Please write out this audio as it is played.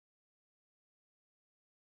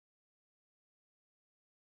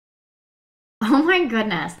Oh my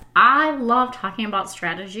goodness, I love talking about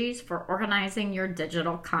strategies for organizing your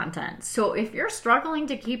digital content. So if you're struggling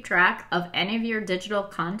to keep track of any of your digital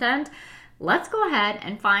content, let's go ahead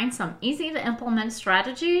and find some easy to implement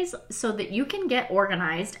strategies so that you can get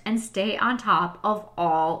organized and stay on top of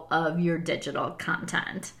all of your digital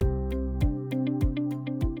content.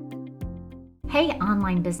 Hey,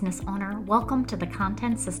 online business owner, welcome to the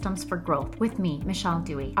Content Systems for Growth with me, Michelle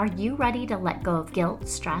Dewey. Are you ready to let go of guilt,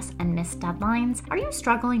 stress, and missed deadlines? Are you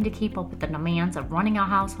struggling to keep up with the demands of running a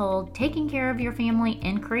household, taking care of your family,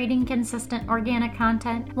 and creating consistent organic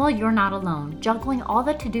content? Well, you're not alone. Juggling all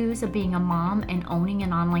the to-dos of being a mom and owning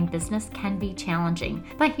an online business can be challenging.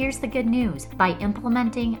 But here's the good news. By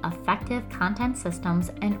implementing effective content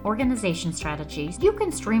systems and organization strategies, you can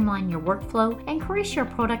streamline your workflow, increase your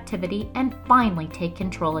productivity, and finally take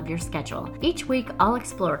control of your schedule. Each week, I'll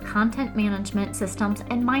explore content management systems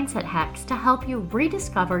and mindset hacks to help you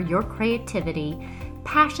rediscover your creativity,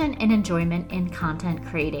 passion, and enjoyment in content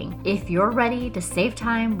creating. If you're ready to save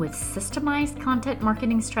time with systemized content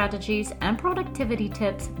marketing strategies and productivity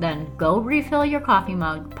tips, then go refill your coffee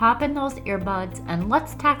mug, pop in those earbuds, and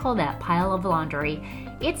let's tackle that pile of laundry.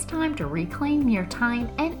 It's time to reclaim your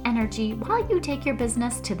time and energy while you take your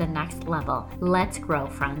business to the next level. Let's grow,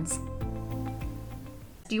 friends.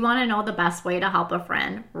 Do you want to know the best way to help a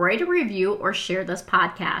friend? Write a review or share this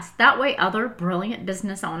podcast. That way other brilliant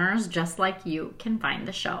business owners just like you can find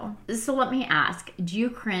the show. So let me ask, do you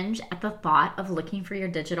cringe at the thought of looking for your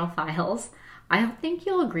digital files? I think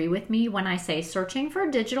you'll agree with me when I say searching for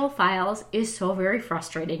digital files is so very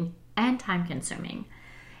frustrating and time consuming.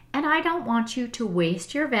 And I don't want you to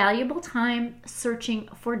waste your valuable time searching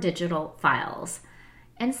for digital files.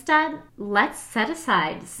 Instead, let's set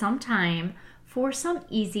aside some time for some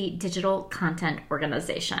easy digital content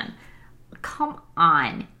organization. Come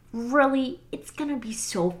on, really, it's gonna be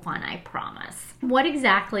so fun, I promise. What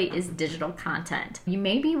exactly is digital content? You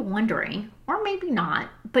may be wondering, or maybe not,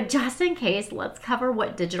 but just in case, let's cover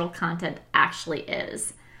what digital content actually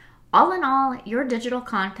is. All in all, your digital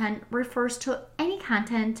content refers to any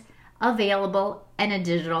content available in a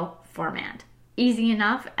digital format. Easy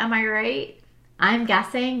enough, am I right? I'm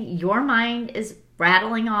guessing your mind is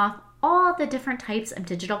rattling off all the different types of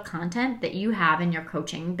digital content that you have in your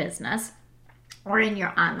coaching business or in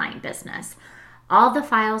your online business. All the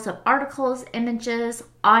files of articles, images,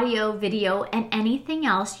 audio, video, and anything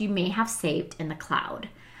else you may have saved in the cloud.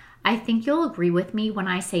 I think you'll agree with me when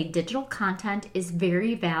I say digital content is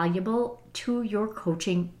very valuable to your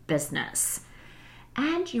coaching business.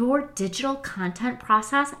 And your digital content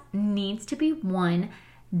process needs to be one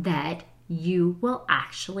that you will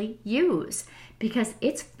actually use, because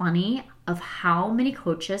it's funny of how many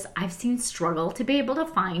coaches I've seen struggle to be able to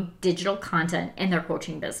find digital content in their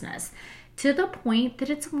coaching business, to the point that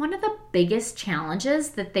it's one of the biggest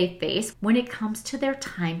challenges that they face when it comes to their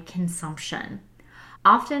time consumption.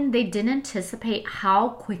 Often they didn't anticipate how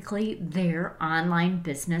quickly their online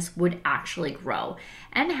business would actually grow,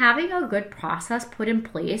 and having a good process put in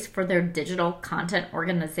place for their digital content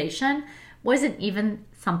organization wasn't even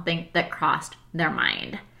something that crossed their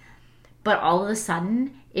mind. But all of a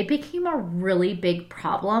sudden, it became a really big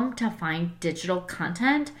problem to find digital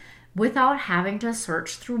content without having to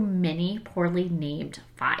search through many poorly named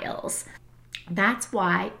files. That's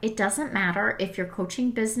why it doesn't matter if your coaching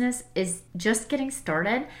business is just getting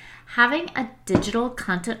started, having a digital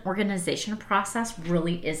content organization process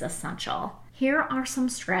really is essential. Here are some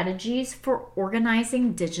strategies for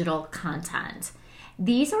organizing digital content.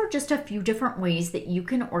 These are just a few different ways that you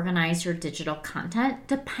can organize your digital content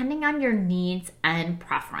depending on your needs and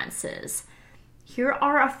preferences. Here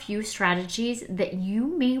are a few strategies that you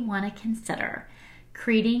may want to consider.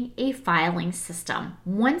 Creating a filing system.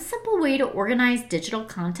 One simple way to organize digital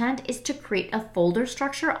content is to create a folder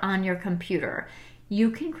structure on your computer. You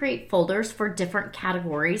can create folders for different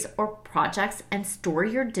categories or projects and store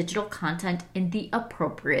your digital content in the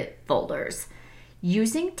appropriate folders.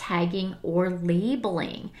 Using tagging or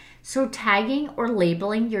labeling. So tagging or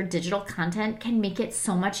labeling your digital content can make it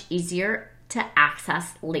so much easier to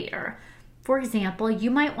access later. For example,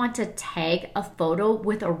 you might want to tag a photo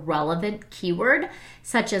with a relevant keyword,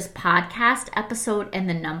 such as podcast episode and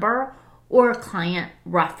the number, or a client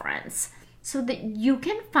reference, so that you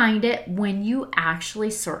can find it when you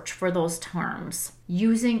actually search for those terms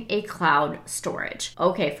using a cloud storage.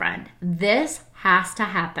 Okay, friend, this has to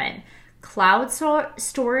happen. Cloud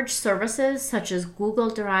storage services such as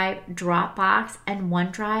Google Drive, Dropbox, and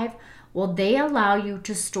OneDrive, well, they allow you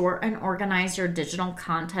to store and organize your digital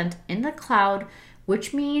content in the cloud,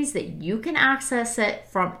 which means that you can access it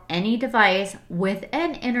from any device with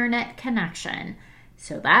an internet connection.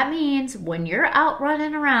 So that means when you're out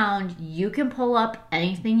running around, you can pull up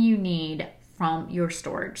anything you need from your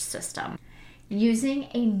storage system. Using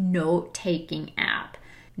a note-taking app.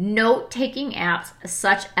 Note-taking apps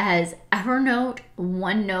such as Evernote,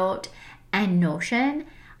 OneNote, and Notion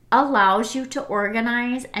allows you to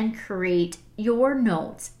organize and create your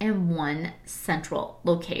notes in one central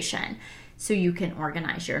location. So you can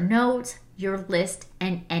organize your notes, your list,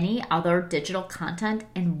 and any other digital content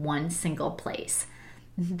in one single place.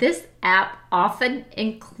 This app often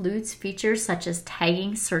includes features such as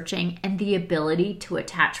tagging, searching, and the ability to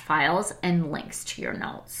attach files and links to your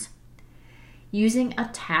notes. Using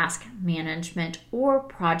a task management or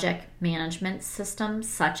project management system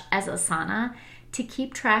such as Asana to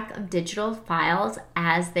keep track of digital files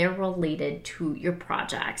as they're related to your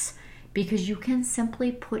projects, because you can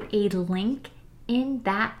simply put a link in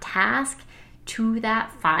that task to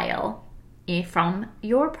that file from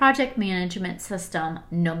your project management system,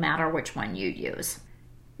 no matter which one you use.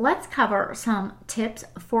 Let's cover some tips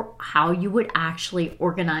for how you would actually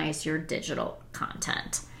organize your digital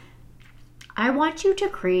content. I want you to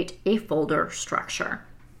create a folder structure.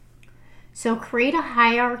 So create a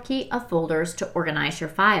hierarchy of folders to organize your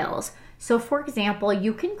files. So for example,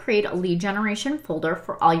 you can create a lead generation folder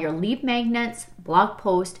for all your lead magnets, blog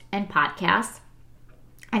posts, and podcasts,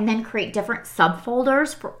 and then create different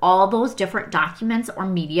subfolders for all those different documents or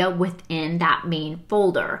media within that main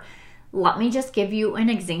folder. Let me just give you an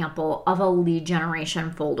example of a lead generation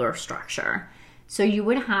folder structure. So you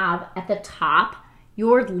would have at the top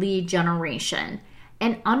your lead generation,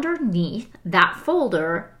 and underneath that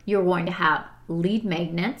folder, you're going to have lead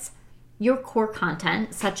magnets, your core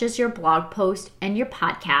content, such as your blog post and your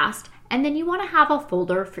podcast, and then you want to have a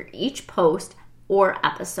folder for each post or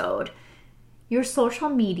episode. Your social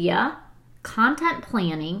media, content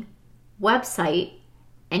planning, website,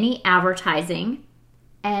 any advertising,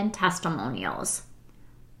 and testimonials.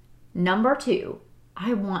 Number 2,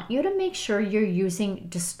 I want you to make sure you're using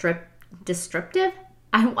descriptive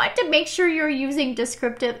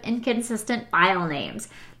and consistent file names.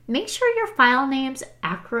 Make sure your file names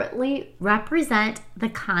accurately represent the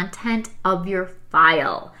content of your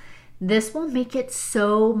file. This will make it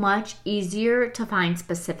so much easier to find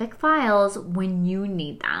specific files when you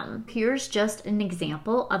need them. Here's just an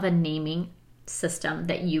example of a naming system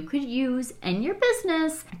that you could use in your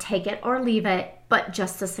business. Take it or leave it, but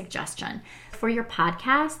just a suggestion. For your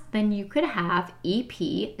podcast, then you could have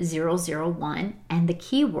EP001 and the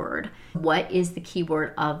keyword. What is the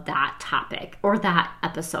keyword of that topic or that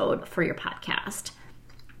episode for your podcast?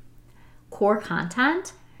 Core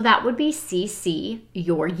content. That would be CC,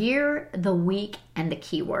 your year, the week, and the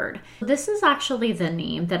keyword. This is actually the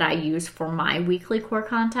name that I use for my weekly core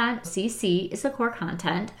content. CC is the core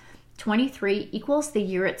content. 23 equals the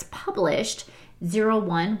year it's published.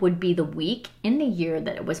 01 would be the week in the year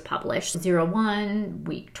that it was published. 01,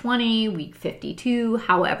 week 20, week 52,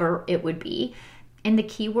 however it would be. And the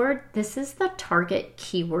keyword, this is the target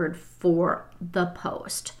keyword for the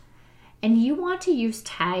post. And you want to use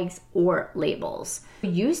tags or labels.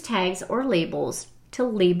 Use tags or labels to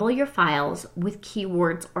label your files with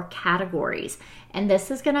keywords or categories. And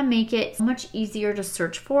this is going to make it much easier to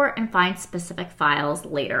search for and find specific files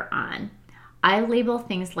later on. I label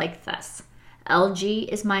things like this. LG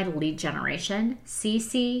is my lead generation.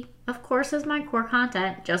 CC, of course, is my core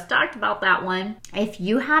content. Just talked about that one. If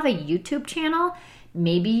you have a YouTube channel,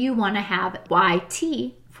 maybe you want to have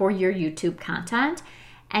YT for your YouTube content.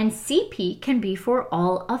 And CP can be for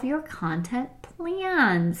all of your content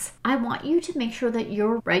plans. I want you to make sure that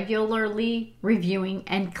you're regularly reviewing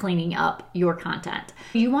and cleaning up your content.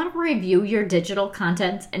 You want to review your digital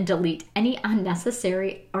content and delete any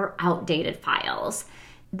unnecessary or outdated files.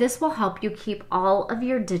 This will help you keep all of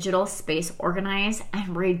your digital space organized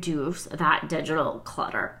and reduce that digital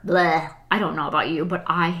clutter. Blech. I don't know about you, but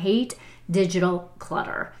I hate digital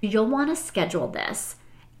clutter. You'll want to schedule this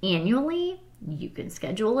annually. You can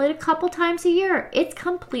schedule it a couple times a year. It's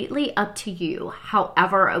completely up to you,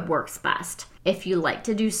 however it works best. If you like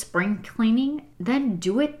to do spring cleaning, then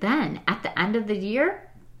do it then. At the end of the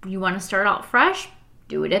year, you want to start out fresh,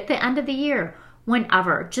 do it at the end of the year.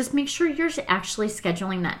 Whenever, just make sure you're actually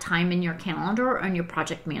scheduling that time in your calendar or in your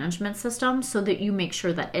project management system so that you make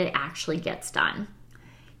sure that it actually gets done.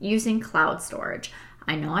 Using cloud storage.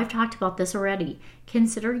 I know I've talked about this already.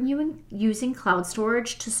 Consider using cloud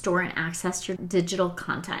storage to store and access your digital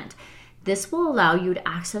content. This will allow you to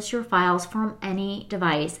access your files from any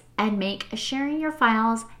device and make sharing your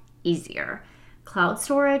files easier. Cloud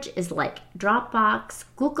storage is like Dropbox,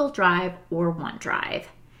 Google Drive, or OneDrive.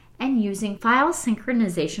 And using file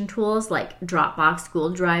synchronization tools like Dropbox,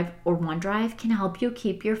 Google Drive, or OneDrive can help you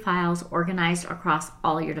keep your files organized across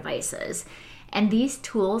all your devices. And these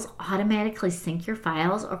tools automatically sync your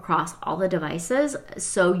files across all the devices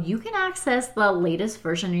so you can access the latest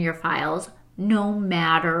version of your files no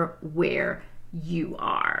matter where you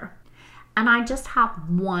are. And I just have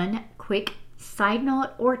one quick side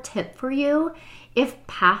note or tip for you. If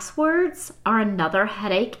passwords are another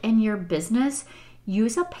headache in your business,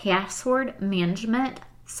 use a password management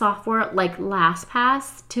software like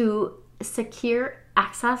LastPass to secure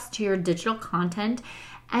access to your digital content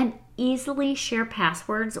and easily share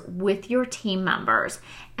passwords with your team members.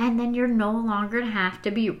 And then you're no longer going to have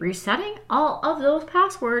to be resetting all of those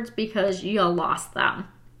passwords because you lost them.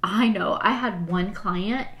 I know I had one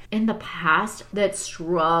client in the past that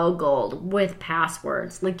struggled with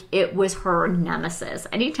passwords. Like, it was her nemesis.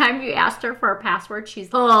 Anytime you asked her for a password, she's,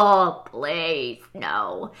 oh, please,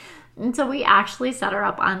 no. And so we actually set her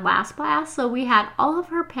up on LastPass. So we had all of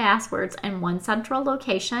her passwords in one central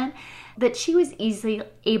location that she was easily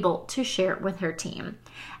able to share with her team.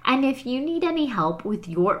 And if you need any help with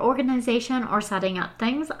your organization or setting up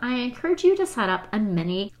things, I encourage you to set up a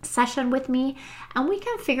mini session with me and we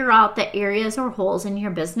can figure out the areas or holes in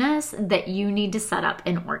your business that you need to set up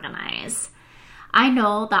and organize. I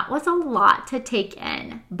know that was a lot to take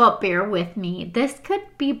in, but bear with me. This could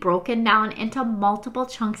be broken down into multiple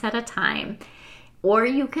chunks at a time, or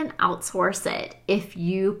you can outsource it if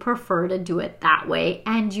you prefer to do it that way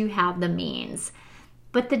and you have the means.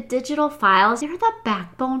 But the digital files, they're the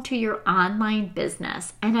backbone to your online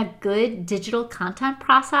business, and a good digital content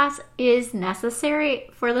process is necessary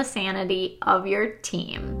for the sanity of your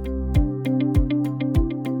team.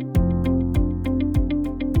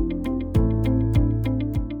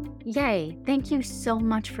 Yay! Thank you so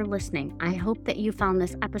much for listening. I hope that you found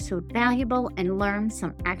this episode valuable and learned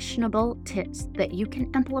some actionable tips that you can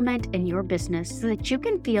implement in your business so that you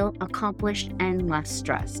can feel accomplished and less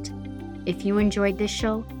stressed. If you enjoyed this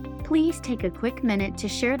show, please take a quick minute to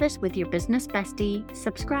share this with your business bestie,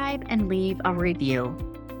 subscribe, and leave a review.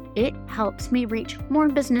 It helps me reach more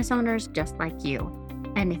business owners just like you.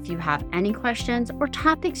 And if you have any questions or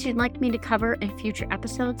topics you'd like me to cover in future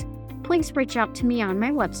episodes, please reach out to me on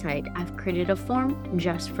my website. I've created a form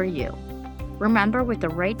just for you. Remember, with the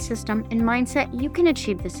right system and mindset, you can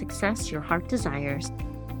achieve the success your heart desires.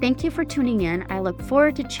 Thank you for tuning in. I look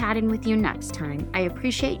forward to chatting with you next time. I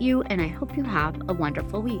appreciate you and I hope you have a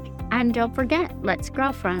wonderful week. And don't forget, let's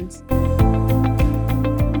grow, friends.